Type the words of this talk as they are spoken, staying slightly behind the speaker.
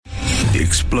The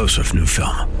explosive new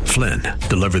film, Flynn,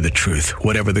 Deliver the Truth,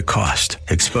 Whatever the Cost,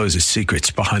 exposes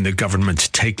secrets behind the government's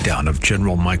takedown of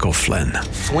General Michael Flynn.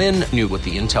 Flynn knew what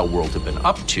the intel world had been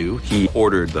up to. He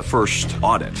ordered the first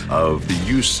audit of the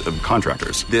use of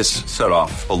contractors. This set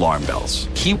off alarm bells.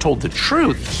 He told the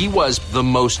truth. He was the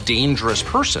most dangerous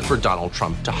person for Donald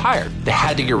Trump to hire. They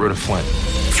had to get rid of Flynn.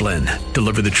 Flynn,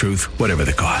 Deliver the Truth, Whatever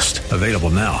the Cost. Available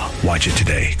now. Watch it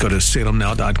today. Go to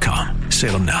salemnow.com.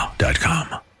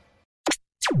 salemnow.com.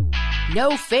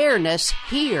 No fairness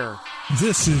here.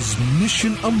 This is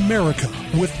Mission America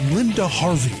with Linda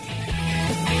Harvey.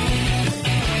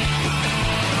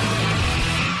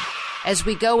 As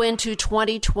we go into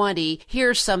 2020,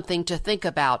 here's something to think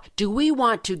about. Do we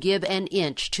want to give an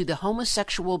inch to the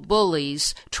homosexual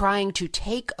bullies trying to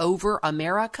take over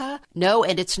America? No,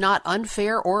 and it's not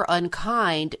unfair or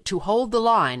unkind to hold the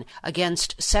line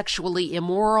against sexually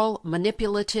immoral,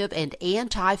 manipulative, and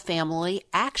anti-family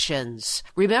actions.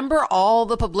 Remember all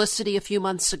the publicity a few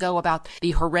months ago about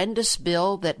the horrendous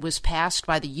bill that was passed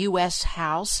by the U.S.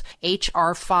 House,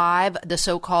 H.R. 5, the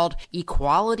so-called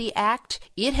Equality Act?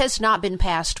 It has not been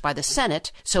passed by the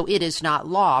Senate, so it is not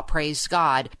law, praise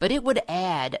God, but it would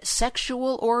add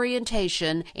sexual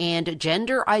orientation and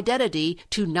gender identity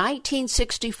to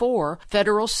 1964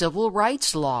 federal civil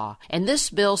rights law. And this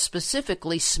bill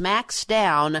specifically smacks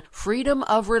down freedom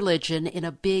of religion in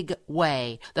a big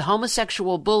way. The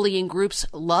homosexual bullying groups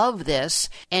love this,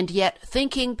 and yet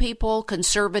thinking people,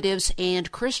 conservatives, and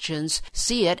Christians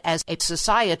see it as a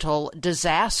societal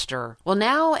disaster. Well,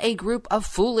 now a group of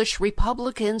foolish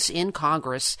Republicans in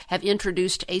Congress have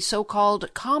introduced a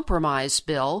so-called compromise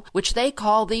bill, which they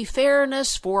call the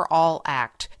Fairness for All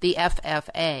Act, the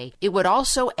FFA. It would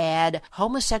also add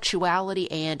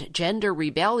homosexuality and gender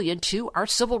rebellion to our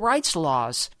civil rights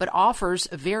laws, but offers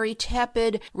very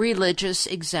tepid religious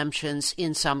exemptions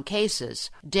in some cases.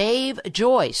 Dave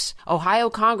Joyce, Ohio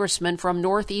congressman from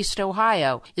Northeast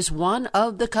Ohio, is one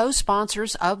of the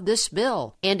co-sponsors of this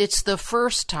bill, and it's the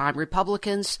first time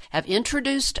Republicans have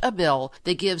introduced a bill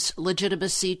that gives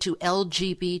legitimacy to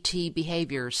LGBT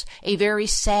behaviors. A very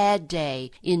sad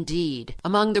day indeed.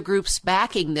 Among the groups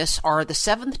backing this are the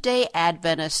Seventh-day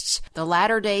Adventists, the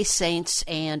Latter-day Saints,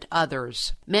 and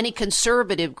others. Many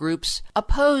conservative groups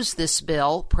oppose this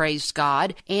bill, praise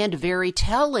God, and very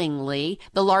tellingly,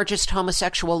 the largest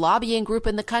homosexual lobbying group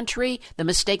in the country, the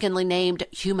mistakenly named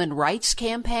Human Rights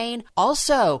Campaign,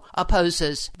 also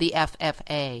opposes the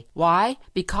FFA. Why?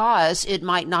 Because it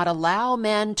might not allow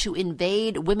men to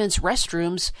invade women's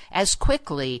restrooms as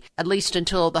quickly, at least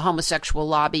until the homosexual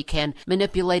lobby can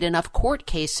manipulate enough court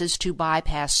cases to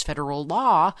bypass federal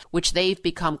law, which they've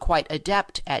become quite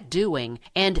adept at doing.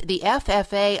 And the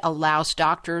FFA allows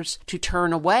doctors to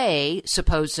turn away,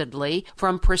 supposedly,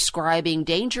 from prescribing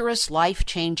dangerous,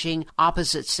 life-changing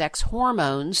opposite-sex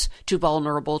hormones to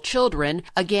vulnerable children.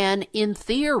 Again, in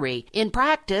theory. In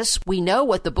practice, we know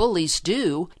what the bullies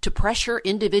do to pressure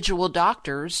individual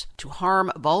doctors to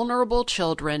harm vulnerable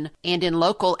children, and in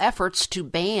local efforts to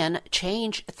ban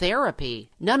change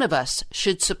therapy. None of us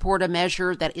should support a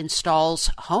measure that installs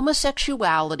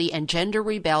homosexuality and gender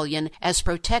rebellion as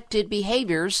protected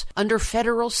behaviors under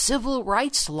federal civil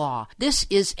rights law. This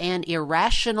is an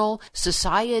irrational,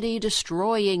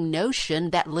 society-destroying notion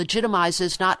that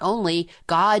legitimizes not only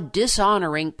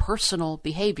God-dishonoring personal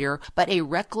behavior, but a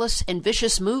reckless and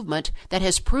vicious movement that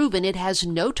has proven it has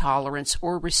no tolerance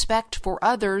or respect for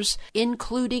others,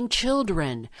 including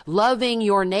children. Loving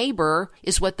your neighbor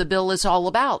is what the bill is all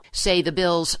about, say the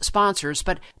bill's sponsors,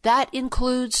 but that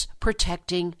includes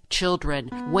protecting children.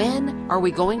 When are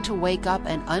we going to wake up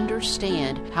and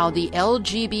understand how the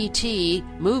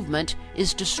LGBT movement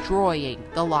is destroying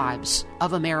the lives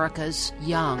of America's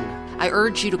young? I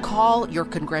urge you to call your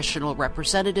congressional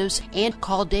representatives and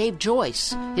call Dave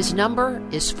Joyce. His number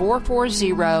is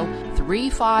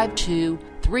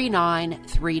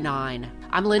 440-352-3939.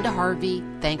 I'm Linda Harvey.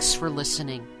 Thanks for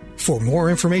listening. For more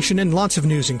information and lots of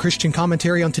news and Christian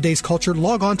commentary on today's culture,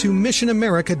 log on to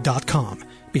missionamerica.com.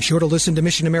 Be sure to listen to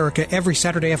Mission America every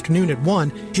Saturday afternoon at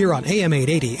 1 here on AM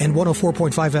 880 and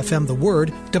 104.5 FM The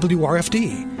Word,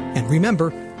 WRFD. And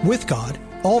remember, with God,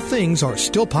 all things are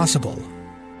still possible.